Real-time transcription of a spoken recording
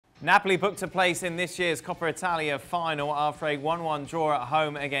Napoli booked a place in this year's Coppa Italia final after a 1-1 draw at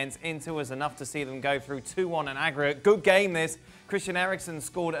home against Inter was enough to see them go through 2-1 in aggregate. Good game this. Christian Eriksen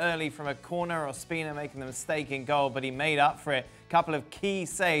scored early from a corner, Ospina making the mistake in goal, but he made up for it. A couple of key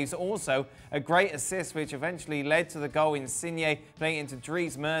saves. Also, a great assist which eventually led to the goal. Insigne playing into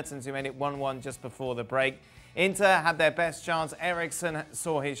Dries Mertens, who made it 1-1 just before the break. Inter had their best chance. Eriksen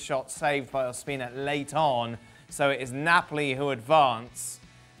saw his shot saved by Ospina late on, so it is Napoli who advance.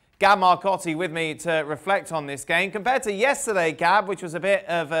 Gab Marcotti with me to reflect on this game. Compared to yesterday, Gab, which was a bit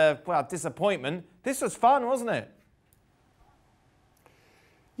of a, well, disappointment, this was fun, wasn't it?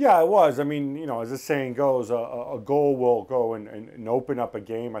 Yeah, it was. I mean, you know, as the saying goes, a goal will go and open up a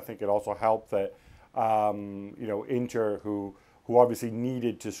game. I think it also helped that, you know, Inter, who obviously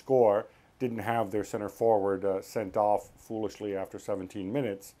needed to score, didn't have their center forward sent off foolishly after 17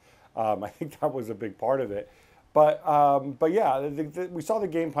 minutes. I think that was a big part of it. But yeah, we saw the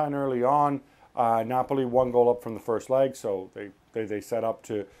game plan early on. Napoli 1 goal up from the first leg, so they set up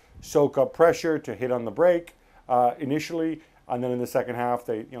to soak up pressure, to hit on the break initially, and then in the second half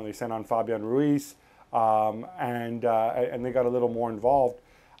they sent on Fabian Ruiz, and they got a little more involved.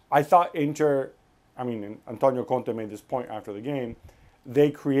 I thought Inter, I mean, Antonio Conte made this point after the game,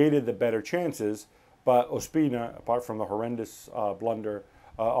 they created the better chances, but Ospina, apart from the horrendous blunder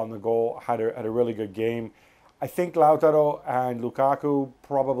on the goal, had a really good game. I think Lautaro and Lukaku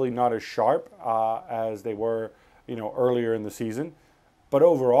probably not as sharp as they were, you know, earlier in the season. But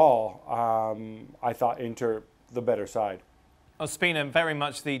overall, I thought Inter the better side. Ospina, very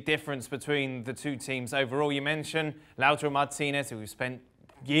much the difference between the two teams overall. You mentioned Lautaro Martinez, who spent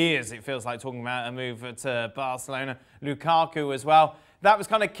years, it feels like, talking about a move to Barcelona. Lukaku as well. That was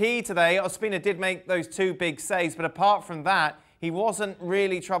kind of key today. Ospina did make those 2 big saves, but apart from that, he wasn't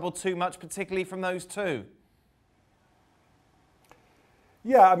really troubled too much, particularly from those 2.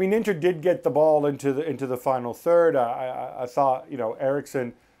 Yeah, I mean, Inter did get the ball into the final third. I thought, you know,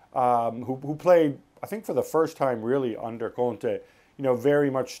 Eriksen, who played, I think, for the first time really under Conte, you know, very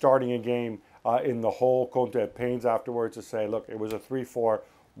much starting a game in the hole. Conte had pains afterwards to say, look, it was a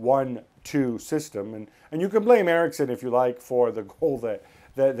 3-4-1-2 system, and you can blame Eriksen if you like for the goal that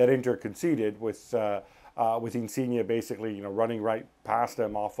Inter conceded with Insigne basically, you know, running right past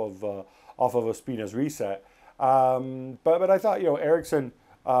him off of Ospina's reset. But I thought, you know, Eriksen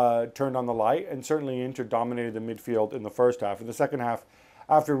turned on the light, and certainly Inter dominated the midfield in the first half. In the second half,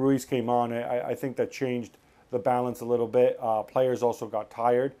 after Ruiz came on, I think that changed the balance a little bit. Players also got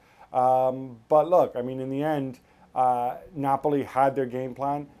tired. But look, I mean, in the end, Napoli had their game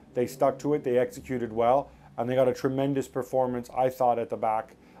plan. They stuck to it. They executed well. And they got a tremendous performance, I thought, at the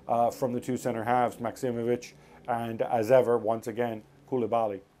back from the 2 center halves, Maksimovic and, as ever, once again,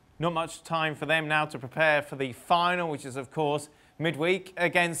 Koulibaly. Not much time for them now to prepare for the final, which is, of course, midweek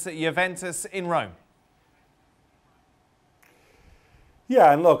against Juventus in Rome.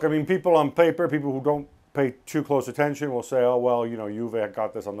 Yeah, and look, I mean, people on paper, people who don't pay too close attention will say, oh, well, you know, Juve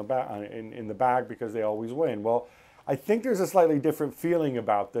got this on the in the bag because they always win. Well, I think there's a slightly different feeling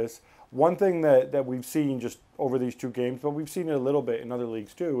about this. One thing that we've seen just over these 2 games, but we've seen it a little bit in other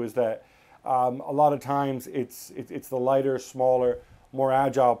leagues too, is that a lot of times it's the lighter, smaller, more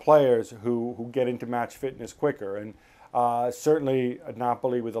agile players who get into match fitness quicker. And certainly at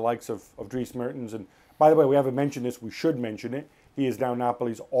Napoli with the likes of Dries Mertens, and by the way, we haven't mentioned this, we should mention it. He is now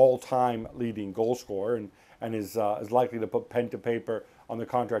Napoli's all-time leading goal scorer and is likely to put pen to paper on the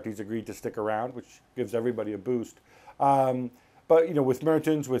contract he's agreed to stick around, which gives everybody a boost. But, you know, with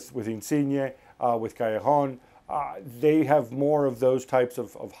Mertens, with Insigne, with Callejon, they have more of those types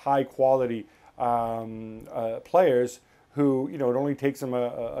of high-quality players who, you know, it only takes them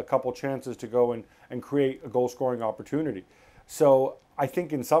a couple chances to go and create a goal-scoring opportunity. So I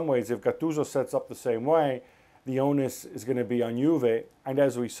think in some ways, if Gattuso sets up the same way, the onus is going to be on Juve. And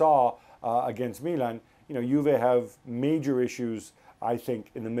as we saw against Milan, you know, Juve have major issues, I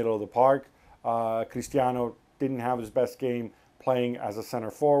think, in the middle of the park. Cristiano didn't have his best game playing as a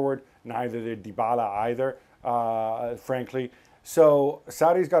center forward. Neither did Dybala either, frankly. So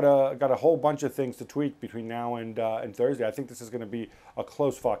Sarri's got a whole bunch of things to tweak between now and Thursday. I think this is going to be a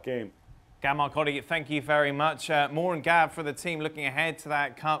close-fought game. Gab Marcotti, thank you very much. More and Gab for the team looking ahead to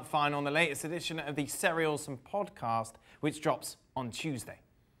that cup final on the latest edition of the Serials and podcast, which drops on Tuesday.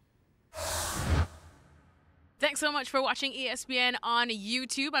 Thanks so much for watching ESPN on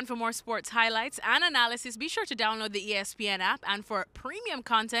YouTube. And for more sports highlights and analysis, be sure to download the ESPN app. And for premium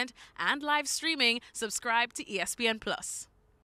content and live streaming, subscribe to ESPN+.